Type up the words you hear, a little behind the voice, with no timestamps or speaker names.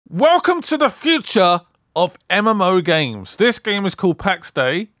Welcome to the future of MMO games. This game is called PAX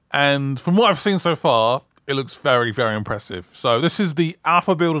DEI, and from what I've seen so far, it looks very, very impressive. So this is the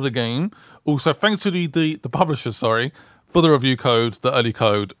alpha build of the game. Also, thanks to the publishers, sorry, for the review code, the early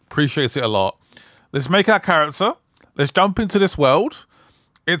code. Appreciate it a lot. Let's make our character. Let's jump into this world.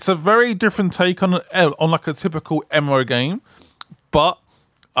 It's a very different take on like a typical MMO game, but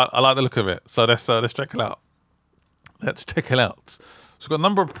I like the look of it. So let's check it out. Let's check it out. So we've got a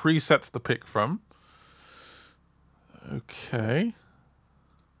number of presets to pick from. Okay.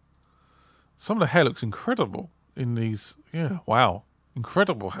 Some of the hair looks incredible in these. Yeah, wow.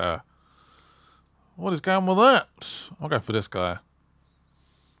 Incredible hair. What is going with that? I'll go for this guy.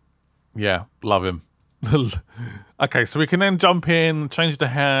 Yeah, love him. Okay, so we can then jump in, change the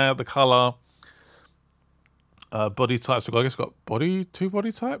hair, the color. Body types. I guess we've got two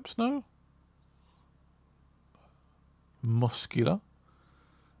body types, no? Muscular.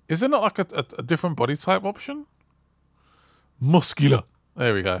 Is there not like a different body type option? Muscular.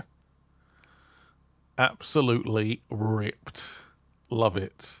 There we go. Absolutely ripped. Love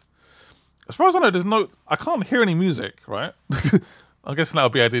it. As far as I know, I can't hear any music, right? I guess that'll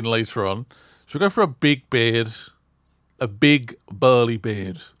be added in later on. Should we go for a big beard? A big burly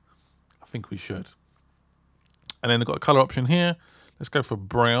beard. I think we should. And then we've got a color option here. Let's go for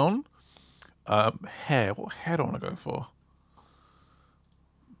brown. Hair. What hair do I want to go for?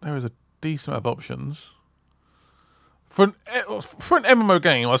 There is a decent amount of options. For an MMO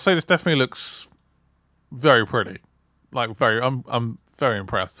game, I'd say this definitely looks very pretty. Like I'm very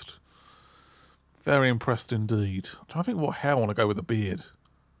impressed. Very impressed indeed. I'm trying to think what hair I want to go with the beard.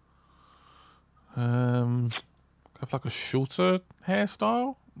 Go for like a shorter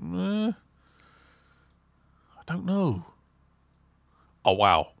hairstyle? I don't know. Oh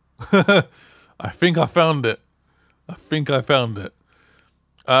wow. I think I found it.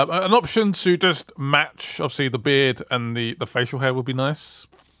 An option to just match, obviously, the beard and the facial hair would be nice.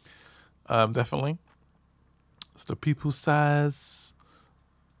 Definitely. It's the pupil size.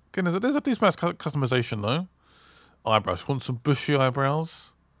 Again, there's a decent amount of customization, though. Eyebrows. Want some bushy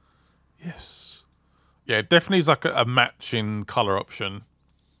eyebrows? Yes. Yeah, it definitely is like a matching colour option.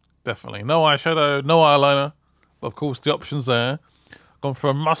 Definitely. No eyeshadow, no eyeliner. But, of course, the option's there. Gone for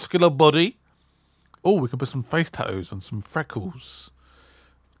a muscular body. Oh, we can put some face tattoos and some freckles.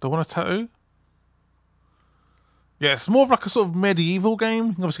 Do I want a tattoo? Yeah, it's more of like a sort of medieval game.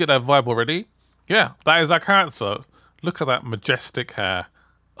 You can obviously get that vibe already. Yeah, that is our character. Look at that majestic hair.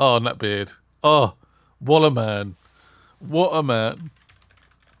 Oh, and that beard. Oh, what a man. What a man.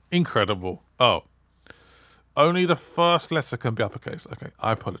 Incredible. Oh. Only the first letter can be uppercase. Okay,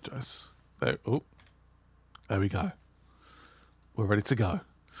 I apologize. There we go. We're ready to go.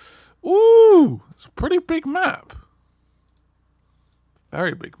 Ooh, it's a pretty big map.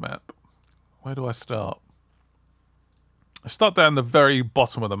 Very big map. Where do I start? I start down the very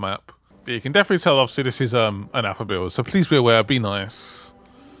bottom of the map. You can definitely tell, obviously, this is an alpha build, so please be aware, be nice.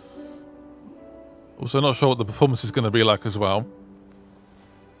 Also, not sure what the performance is going to be like as well.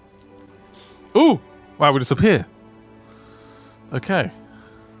 Ooh! Wow, we disappear. Okay.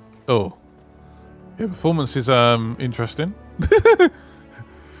 Oh. Yeah, performance is interesting.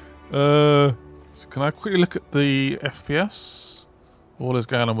 So can I quickly look at the FPS? What is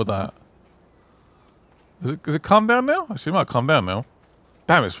going on with that? Is it calm down now? Actually, it might calm down now.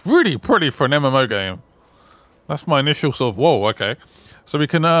 Damn, it's really pretty for an MMO game. That's my initial sort of, whoa, okay. So we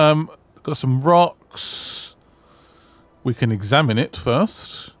can, got some rocks. We can examine it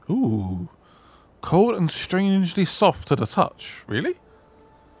first. Ooh. Cold and strangely soft to the touch. Really?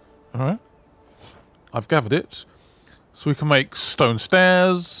 Alright. I've gathered it. So we can make stone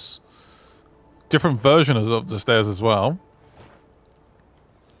stairs. Different versions of the stairs as well.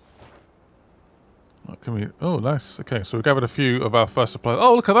 What can we... Oh, nice. Okay, so we gathered a few of our first supplies.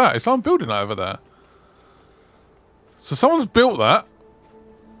 Oh, look at that. Is someone building that over there? So someone's built that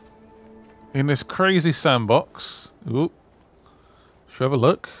in this crazy sandbox. Ooh. Should we have a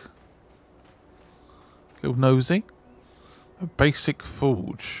look? Little nosy. A basic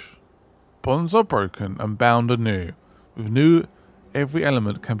forge. Bonds are broken and bound anew. With new, every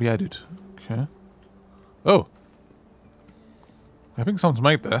element can be added. Okay. Oh. I think someone's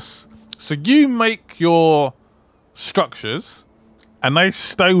made this. So you make your structures and they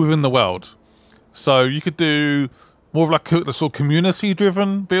stay within the world. So you could do more of like the sort of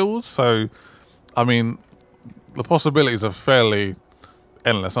community-driven builds. So, I mean, the possibilities are fairly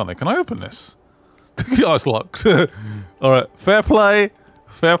endless, aren't they? Can I open this? Oh, it's locked. All right. Fair play.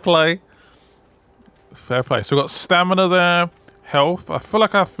 Fair play. Fair play. So we've got stamina there. Health. I feel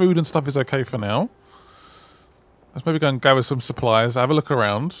like our food and stuff is okay for now. Let's maybe go and gather some supplies, have a look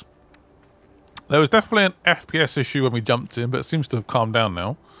around. There was definitely an FPS issue when we jumped in, but it seems to have calmed down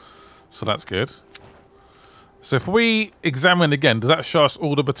now. So that's good. So if we examine again, does that show us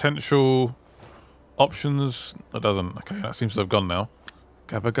all the potential options? It doesn't. Okay, that seems to have gone now.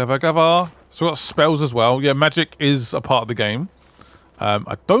 Gather, gather, gather. So we've got spells as well. Yeah, magic is a part of the game.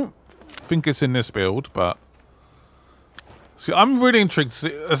 I don't think it's in this build, but... See, I'm really intrigued to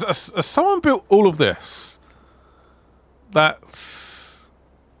see... As someone built all of this, that's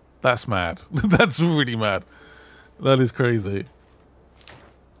mad. That's really mad. That is crazy.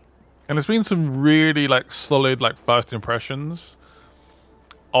 And there's been some really, like, solid, like, first impressions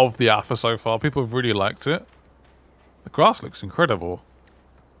of the alpha so far. People have really liked it. The grass looks incredible.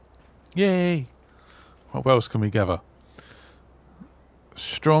 Yay! What else can we gather?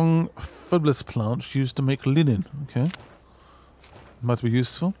 Strong fibrous plants used to make linen. Okay. Might be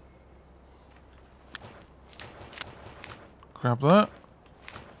useful. Grab that.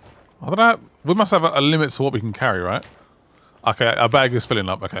 I don't know. We must have a limit to what we can carry, right? Okay, our bag is filling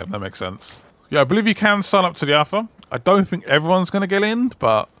up. Okay, that makes sense. Yeah, I believe you can sign up to the alpha. I don't think everyone's going to get in,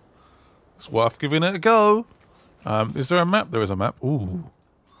 but it's worth giving it a go. Is there a map? There is a map. Ooh.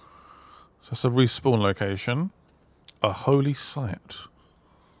 So that's a respawn location. A holy site.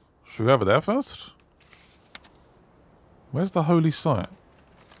 Should we go over there first? Where's the holy site?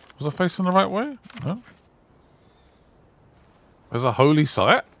 Was I facing the right way? No. There's a holy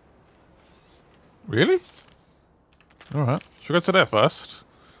site? Really? Alright. Should we go to there first?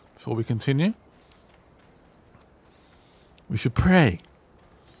 Before we continue? We should pray.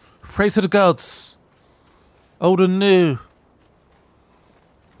 Pray to the gods. Old and new.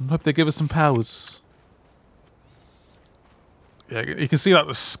 And hope they give us some powers. Yeah, you can see like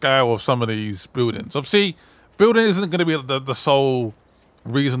the scale of some of these buildings. Obviously, building isn't going to be the sole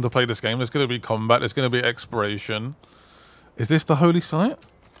reason to play this game. There's going to be combat. There's going to be exploration. Is this the holy site?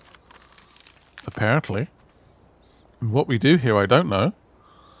 Apparently. And what we do here, I don't know.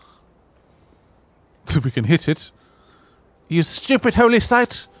 We can hit it. You stupid holy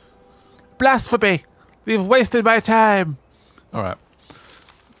site! Blasphemy! You've wasted my time! Alright.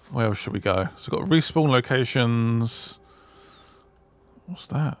 Where else should we go? So we've got respawn locations. What's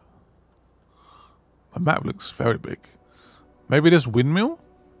that? The map looks very big. Maybe this windmill?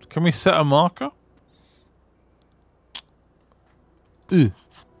 Can we set a marker? Ugh.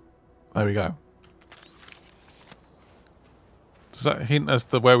 There we go. Does that hint as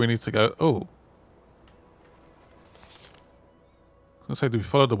to where we need to go? Oh. I was going to say, do we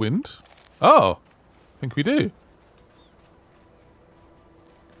follow the wind? Oh. I think we do.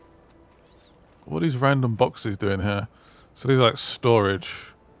 What are these random boxes doing here? So these are like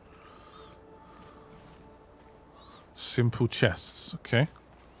storage. Simple chests. Okay.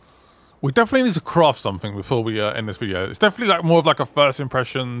 We definitely need to craft something before we end this video. It's definitely like more of like a first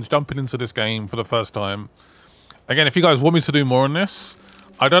impressions, jumping into this game for the first time. Again, if you guys want me to do more on this,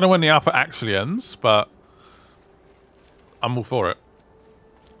 I don't know when the alpha actually ends, but I'm all for it.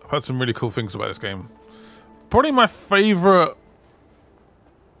 I've heard some really cool things about this game. Probably my favorite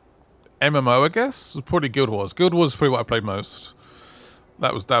MMO, I guess, was probably Guild Wars. Guild Wars is probably what I played most.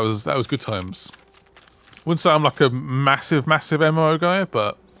 That was good times. Wouldn't say I'm like a massive MMO guy,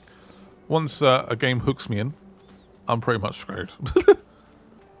 but once a game hooks me in, I'm pretty much screwed.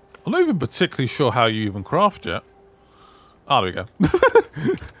 I'm not even particularly sure how you even craft yet. Ah, there we go.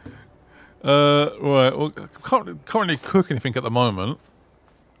 Right, well, can't really cook anything at the moment.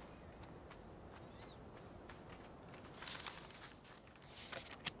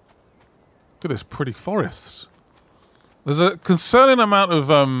 Look at this pretty forest. There's a concerning amount of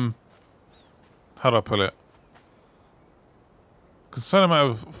how do I put it? Concerning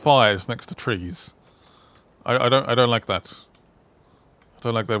amount of fires next to trees. I don't like that. I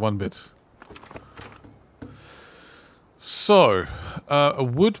don't like that one bit. So, a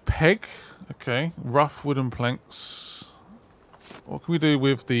wood peg. Okay, rough wooden planks. What can we do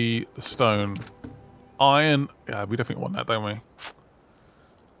with the stone? Iron. Yeah, we definitely want that, don't we?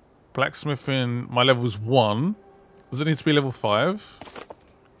 Blacksmithing. My level's 1. Does it need to be level 5?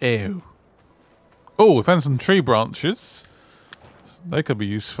 Ew. Oh, we found some tree branches. They could be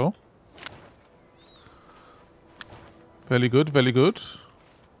useful. Very good, very good.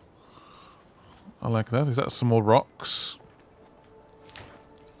 I like that. Is that some more rocks?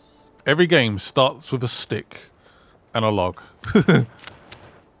 Every game starts with a stick and a log.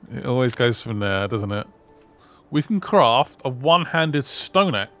 It always goes from there, doesn't it? We can craft a one-handed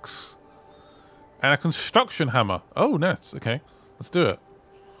stone axe and a construction hammer. Oh, nice. Okay, let's do it.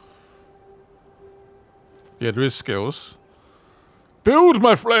 Yeah, there is skills. Build,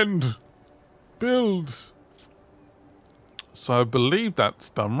 my friend! Build! So I believe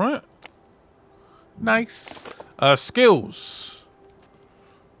that's done, right? Nice. Skills.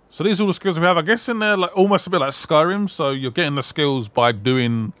 So these are all the skills we have. I guess in there, like almost a bit like Skyrim. So you're getting the skills by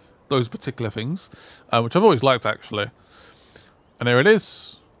doing those particular things, which I've always liked actually. And there it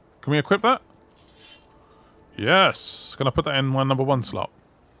is. Can we equip that? Yes. Gonna put that in my number 1 slot.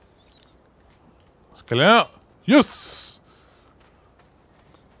 Let's kill it out. Yes.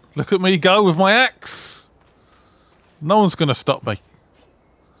 Look at me go with my axe. No one's gonna stop me. Can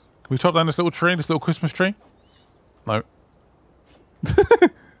we chop down this little tree, this little Christmas tree? No.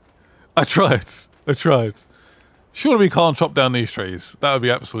 I tried. Surely we can't chop down these trees. That would be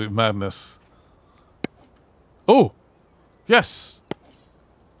absolute madness. Oh! Yes!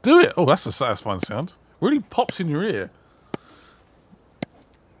 Do it! Oh, that's a satisfying sound. Really pops in your ear.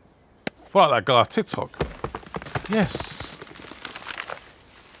 I feel like that guy TikTok. Yes!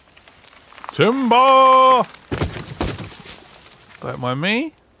 Timber! Don't mind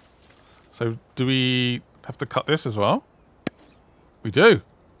me. So, do we have to cut this as well? We do.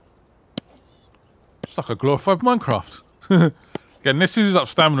 It's like a glorified Minecraft. Again, this uses up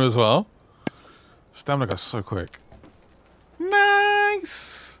stamina as well. Stamina goes so quick.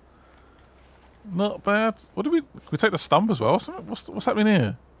 Nice! Not bad. What do we... Can we take the stump as well? What's happening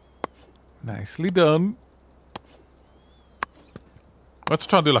here? Nicely done. We have to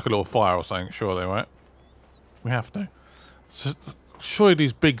try and do like a little fire or something, surely, right? We have to. So, surely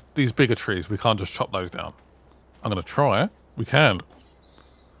these bigger trees, we can't just chop those down. I'm going to try. We can.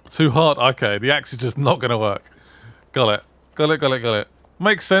 Too hard. Okay, the axe is just not going to work. Got it.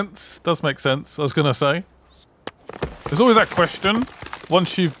 Makes sense. Does make sense, I was going to say. There's always that question.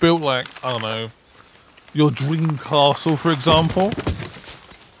 Once you've built, like, I don't know, your dream castle, for example,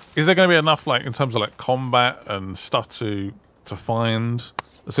 is there going to be enough, like, in terms of, like, combat and stuff to find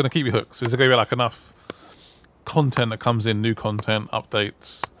that's going to keep you hooked? So is there going to be, like, enough content that comes in, new content,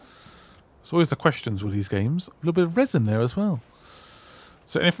 updates? It's always the questions with these games. A little bit of resin there as well.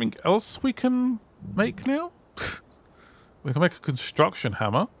 So anything else we can make now? We can make a construction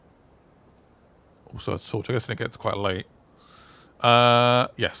hammer. Also a torch. I guess it gets quite late.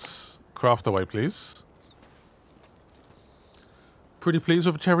 Yes. Craft away, please. Pretty pleased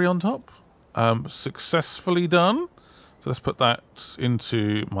with a cherry on top. Successfully done. So let's put that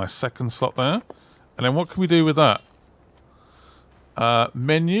into my 2nd slot there. And then what can we do with that?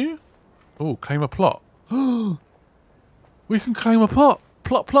 Menu. Oh, claim a plot. We can claim a plot.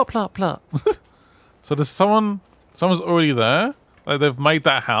 Plot. So there's someone's already there. Like they've made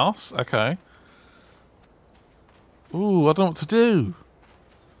that house. Okay. Ooh, I don't know what to do.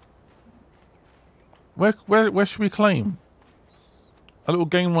 Where should we claim? A little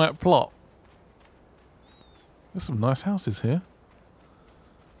game right plot. There's some nice houses here.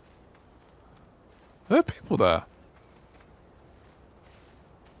 Are there people there? Are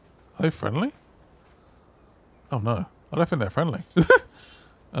they friendly? Oh no, I don't think they're friendly.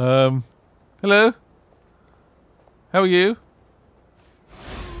 Hello? How are you?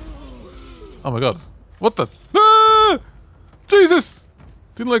 Oh my god. What the? Ah! Jesus!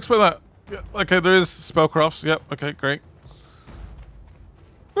 Didn't expect that. Yeah, okay, there is spellcrafts. Yep, okay, great.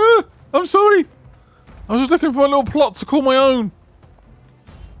 Ah, I'm sorry! I was just looking for a little plot to call my own.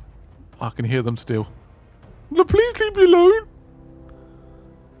 I can hear them still. No, please leave me alone.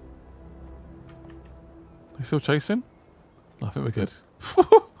 They still chasing? I think we're good.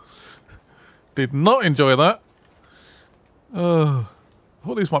 Did not enjoy that. I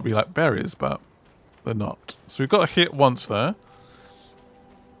thought these might be like berries, but they're not. So we've got a hit once there.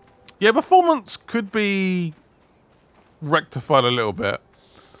 Yeah, performance could be rectified a little bit.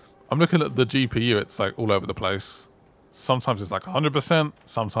 I'm looking at the GPU, it's like all over the place. Sometimes it's like 100%,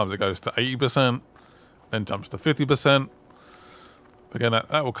 sometimes it goes to 80%, then jumps to 50%. Again,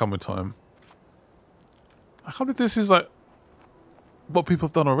 that will come with time. I can't believe this is like what people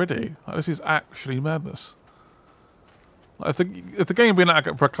have done already. Like, this is actually madness. Like, if the game had been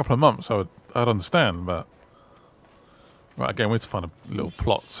out for a couple of months, I'd understand, but... Right, again, we have to find a little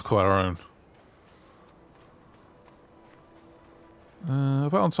plot to call our own.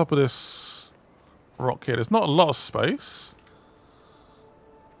 About on top of this rock here, there's not a lot of space,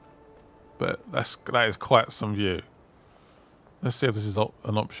 but that is quite some view. Let's see if this is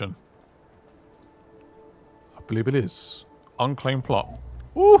an option. I believe it is. Unclaimed plot.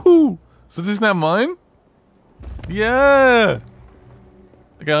 Woohoo! So this is now mine? Yeah!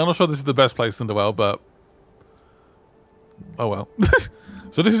 Again, I'm not sure this is the best place in the world, but... Oh well.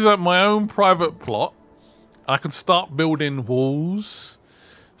 So this is like my own private plot. I can start building walls,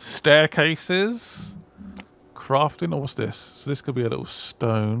 staircases, crafting. Oh, what's this? So this could be a little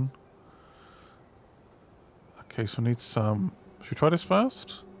stone. Okay, so I need some... Should we try this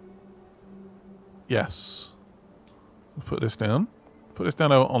first? Yes. We'll put this down. Put this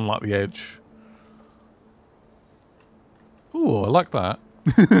down on like the edge. Ooh, I like that.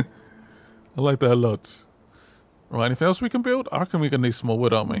 I like that a lot. Right, anything else we can build? I reckon we're going to need some more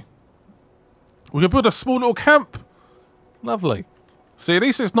wood, aren't we? We can build a small little camp. Lovely. See, at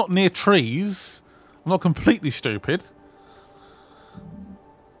least it's not near trees. I'm not completely stupid.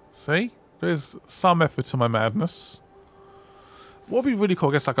 See? There's some effort to my madness. What would be really cool,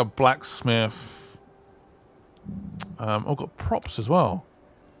 I guess, like a blacksmith. I've got props as well.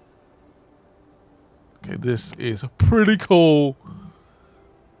 Okay, this is pretty cool.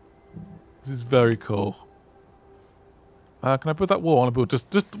 This is very cool. Can I build that wall? I want to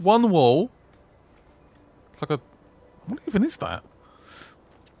build just one wall. It's like a... What even is that?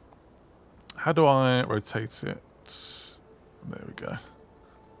 How do I rotate it? There we go.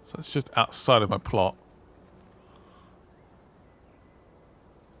 So it's just outside of my plot.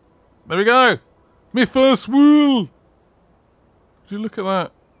 There we go! Me first wall! Would you look at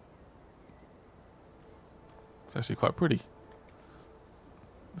that? It's actually quite pretty.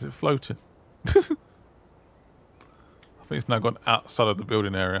 Is it floating? I think it's now gone outside of the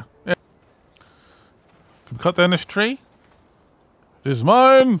building area. Yeah. Can we cut down this tree? This is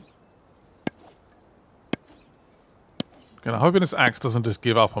mine! Okay, I'm hoping this axe doesn't just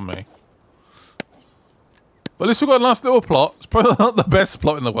give up on me. But at least we've got a nice little plot. It's probably not the best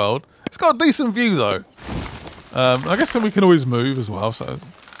plot in the world. It's got a decent view though. I guess then we can always move as well. So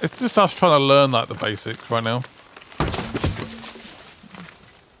it's just us trying to learn like the basics right now.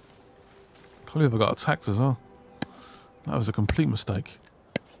 Can't believe I got attacked as well. That was a complete mistake.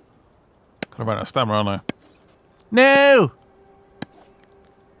 Kind of ran out of stamina, aren't I? No!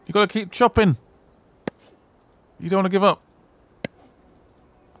 You gotta keep chopping. You don't want to give up.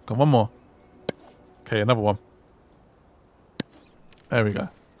 Got one more. Okay, another one. There we go.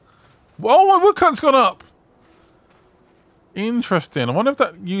 Oh, my woodcut's gone up! Interesting. I wonder if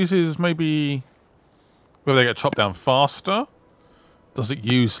that uses maybe... Whether they get chopped down faster? Does it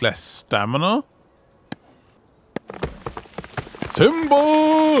use less stamina?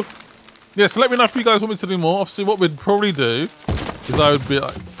 Timber! Yeah, so let me know if you guys want me to do more. Obviously, what we'd probably do is I would be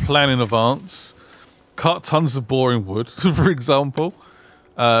like, plan in advance. Cut tons of boring wood, for example.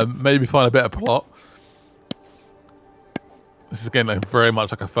 Maybe find a better plot. This is again like very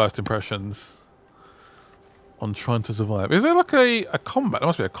much like a first impressions on trying to survive. Is there like a combat? There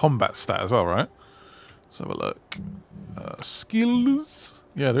must be a combat stat as well, right? Let's have a look. Skills.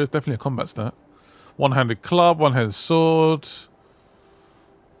 Yeah, there is definitely a combat stat. One-handed club, one-handed sword.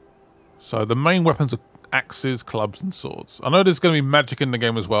 So the main weapons are axes, clubs, and swords. I know there's going to be magic in the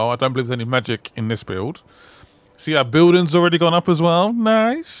game as well. I don't believe there's any magic in this build. See, our building's already gone up as well.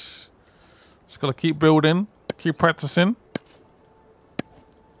 Nice. Just got to keep building, keep practicing.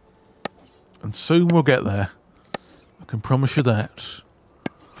 And soon we'll get there. I can promise you that.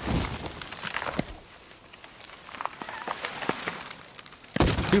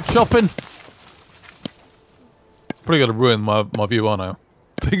 Keep chopping. Probably going to ruin my view, aren't I?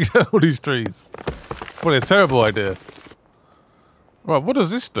 Taking down all these trees. What a terrible idea. Right, what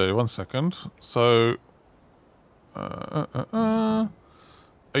does this do? 1 second. So, a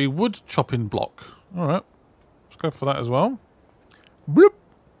wood chopping block. All right, let's go for that as well. Bloop.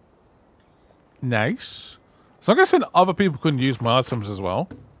 Nice. So I'm guessing other people can use my items as well.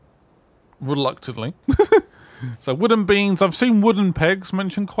 Reluctantly. So wooden beams. I've seen wooden pegs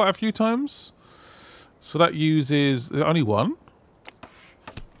mentioned quite a few times. So that uses only one.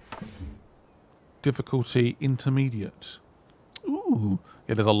 Difficulty intermediate. Ooh.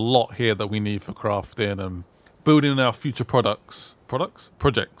 Yeah, there's a lot here that we need for crafting and building our future projects. Got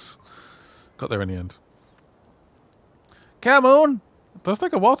there in the end. Come on. It does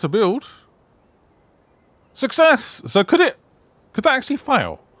take a while to build. Success! So could that actually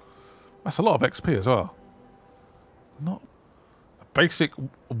fail? That's a lot of XP as well. Not a basic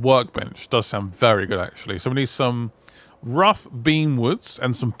workbench does sound very good actually. So we need some rough beam woods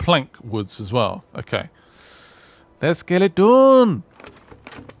and some plank woods as well. Okay. Let's get it done.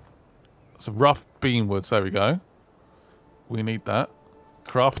 So rough beam woods, there we go. We need that.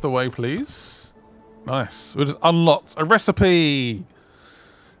 Craft away, please. Nice. We just unlocked a recipe.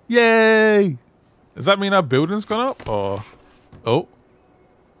 Yay! Does that mean our building's gone up or oh.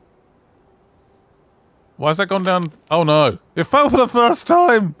 Why has that gone down? Oh no. It fell for the first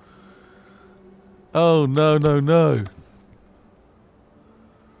time. Oh no, no, no.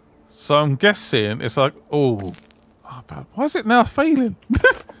 So I'm guessing it's like, oh, why is it now failing?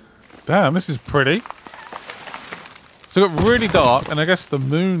 Damn, this is pretty. So it got really dark, and I guess the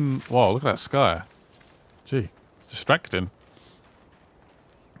moon. Wow, look at that sky. Gee, distracting.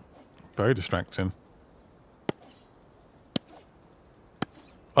 Very distracting.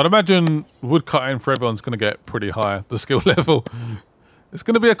 I'd imagine woodcutting for everyone's going to get pretty high, the skill level. It's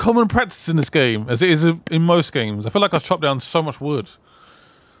going to be a common practice in this game, as it is in most games. I feel like I've chopped down so much wood.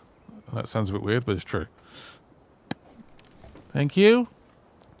 That sounds a bit weird, but it's true. Thank you.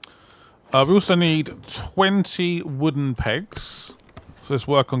 We also need 20 wooden pegs. So let's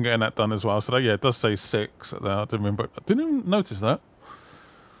work on getting that done as well. So that, yeah, it does say 6 there. I didn't remember. I didn't even notice that.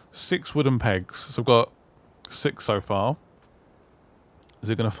 6 wooden pegs. So I've got 6 so far. Is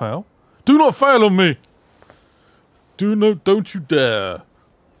it going to fail? Do not fail on me! Don't you dare.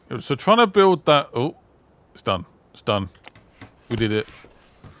 So trying to build that... Oh, it's done. It's done. We did it.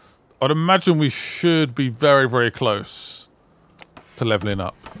 I'd imagine we should be very, very close to leveling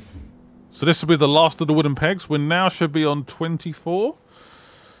up. So this will be the last of the wooden pegs. We now should be on 24,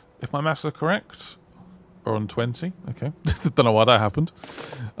 if my maths are correct. Or on 20. Okay. Don't know why that happened.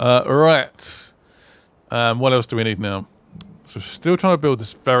 Right. What else do we need now? So still trying to build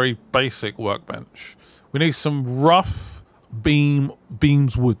this very basic workbench. We need some rough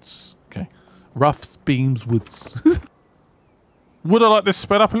beams woods. Okay. Rough beams woods. Would I like this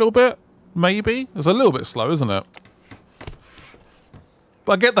sped up a little bit? Maybe. It's a little bit slow, isn't it?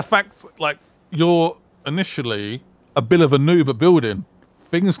 But I get the fact, like, you're initially a bit of a noob at building.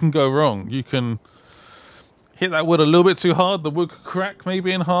 Things can go wrong. You can hit that wood a little bit too hard. The wood could crack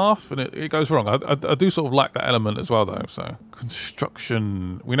maybe in half, and it goes wrong. I do sort of like that element as well, though. So,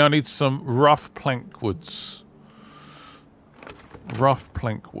 construction. We now need some rough plank woods. Rough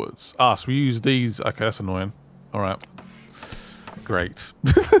plank woods. Ah, so we use these. Okay, that's annoying. All right. Great.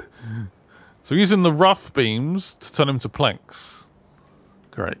 So we're using the rough beams to turn them to planks.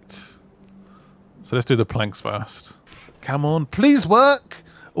 Great. So let's do the planks first. Come on, please work.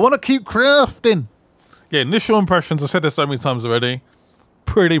 I want to keep crafting. Yeah, initial impressions, I've said this so many times already.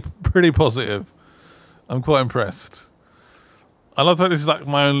 Pretty positive. I'm quite impressed. I love that this is like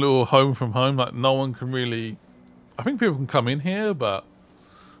my own little home from home. Like no one can really... I think people can come in here, but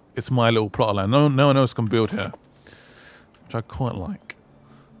it's my little plot of land. No one else can build here. Which I quite like.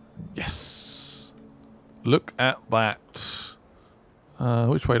 Yes! Look at that.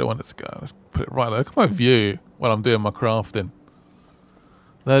 Which way do I want it to go? Let's put it right there. Look at my view while I'm doing my crafting.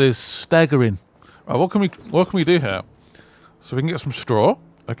 That is staggering. Right, what can we do here? So we can get some straw.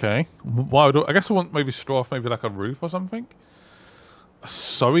 Okay. I guess I want maybe straw off maybe like a roof or something. A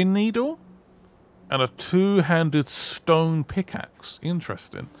sewing needle. And a two-handed stone pickaxe.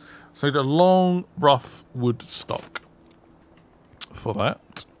 Interesting. So the long, rough wood stock. For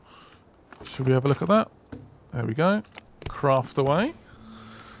that. Should we have a look at that? There we go. Craft away.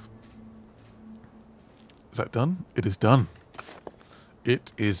 Is that done? It is done.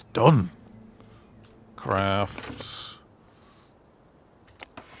 It is done. Craft.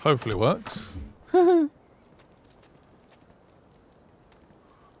 Hopefully it works.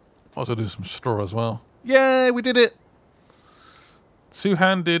 Also do some straw as well. Yay, we did it!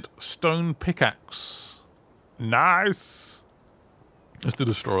 Two-handed stone pickaxe. Nice! Let's do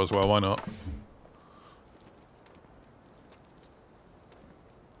the straw as well, why not?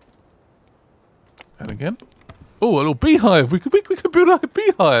 And again. Oh, a little beehive. We could build like a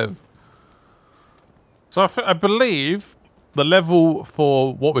beehive. So I believe the level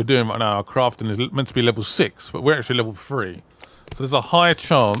for what we're doing right now, our crafting, is meant to be level 6, but we're actually level 3. So there's a high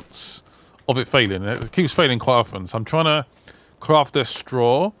chance of it failing. It keeps failing quite often. So I'm trying to craft this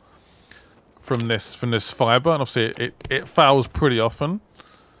straw from this fiber, and obviously it fails pretty often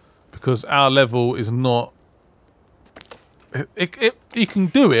because our level is not. You can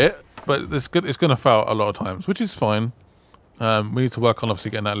do it, but it's going to fail a lot of times, which is fine. We need to work on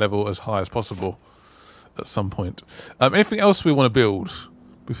obviously getting that level as high as possible at some point. Anything else we want to build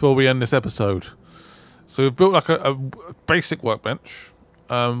before we end this episode? So we've built like a basic workbench.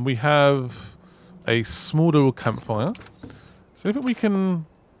 We have a small little campfire. So anything we can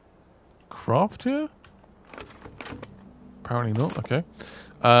craft here? Apparently not. Okay.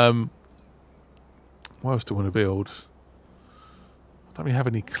 What else do I want to build? I don't really have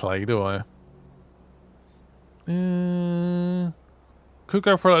any clay, do I? Could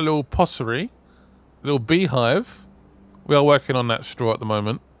go for a little pottery. A little beehive. We are working on that straw at the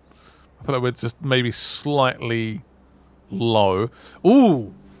moment. I feel like we're just maybe slightly low.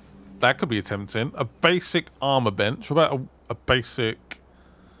 Ooh! That could be tempting. A basic armor bench. What about a basic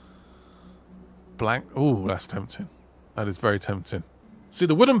blank? Ooh, that's tempting. That is very tempting. See,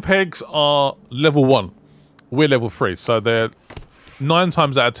 the wooden pegs are level 1. We're level 3. So they're 9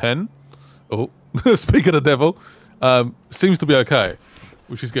 times out of 10. Oh, speak of the devil. Seems to be okay,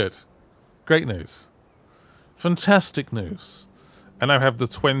 which is good. Great news. Fantastic news. And I have the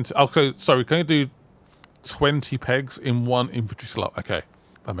 20... Okay, sorry, can you do 20 pegs in one infantry slot? Okay,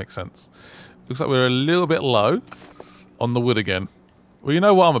 that makes sense. Looks like we're a little bit low on the wood again. Well, you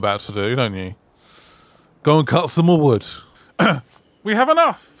know what I'm about to do, don't you? Go and cut some more wood. We have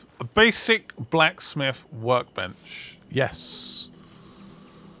enough. A basic blacksmith workbench. Yes.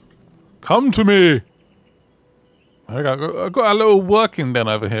 Come to me. There we go. I've got a little working den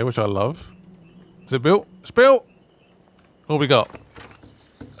over here, which I love. Is it built? It's built. What we got?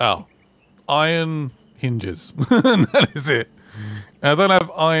 Oh. Iron hinges. That is it. I don't have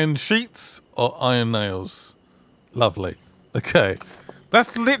iron sheets or iron nails. Lovely. Okay.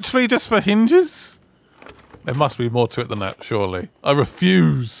 That's literally just for hinges? There must be more to it than that, surely. I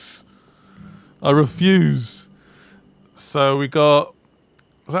refuse. I refuse. So we got...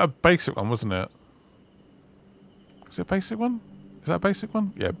 Was that a basic one, wasn't it? Is it a basic one? Is that a basic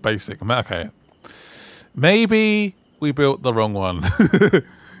one? Yeah, basic. Okay. Maybe we built the wrong one.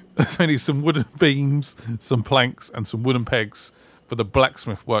 There's only some wooden beams, some planks, and some wooden pegs for the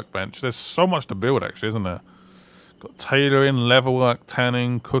blacksmith workbench. There's so much to build, actually, isn't there? Got tailoring, leatherwork,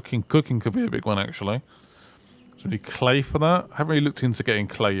 tanning, cooking. Cooking could be a big one, actually. So we need clay for that. Haven't really looked into getting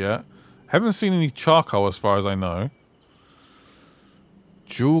clay yet. Haven't seen any charcoal as far as I know.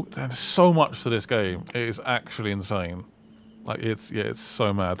 There's so much to this game. It is actually insane. Like, it's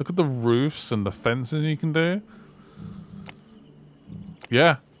so mad. Look at the roofs and the fences you can do.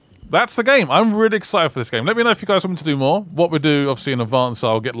 Yeah. That's the game. I'm really excited for this game. Let me know if you guys want me to do more. What we do, obviously, in advance,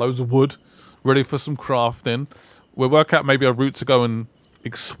 I'll get loads of wood ready for some crafting. We'll work out maybe a route to go and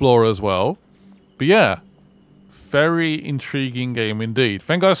explore as well. But yeah, very intriguing game indeed.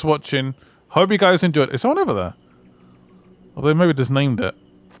 Thank you guys for watching. Hope you guys enjoyed it. Is someone over there? Or they maybe just named it.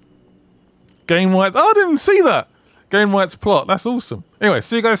 Game White. Oh, I didn't see that. Game White's plot. That's awesome. Anyway,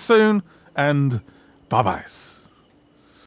 see you guys soon, and bye-byes.